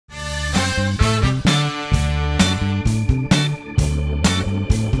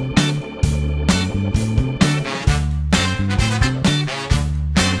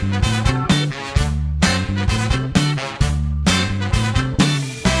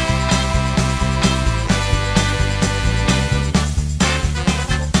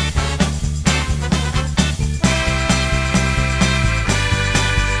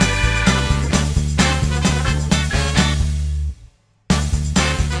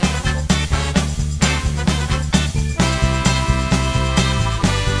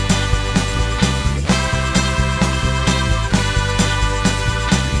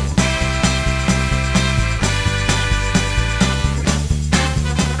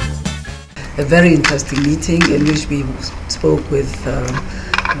a very interesting meeting in which we spoke with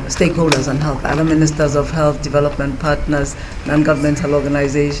stakeholders on health, other ministers of health, development partners, non-governmental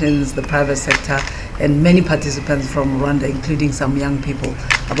organizations, the private sector, and many participants from Rwanda, including some young people,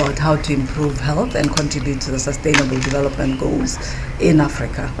 about how to improve health and contribute to the sustainable development goals in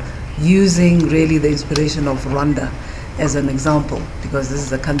Africa, using really the inspiration of Rwanda as an example, because this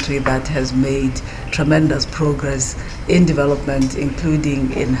is a country that has made tremendous progress in development,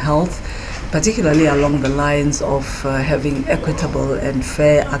 including in health, particularly along the lines of having equitable and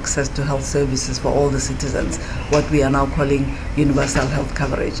fair access to health services for all the citizens, what we are now calling universal health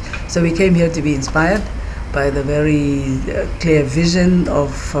coverage. So we came here to be inspired by the very clear vision of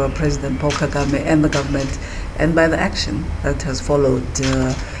President Paul Kagame and the government, and by the action that has followed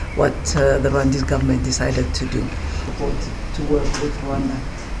what the Rwandese government decided to do, to work with Rwanda.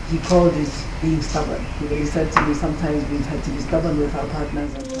 He called it being stubborn. He said to me, sometimes we've had to be stubborn with our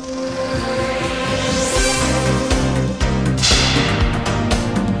partners.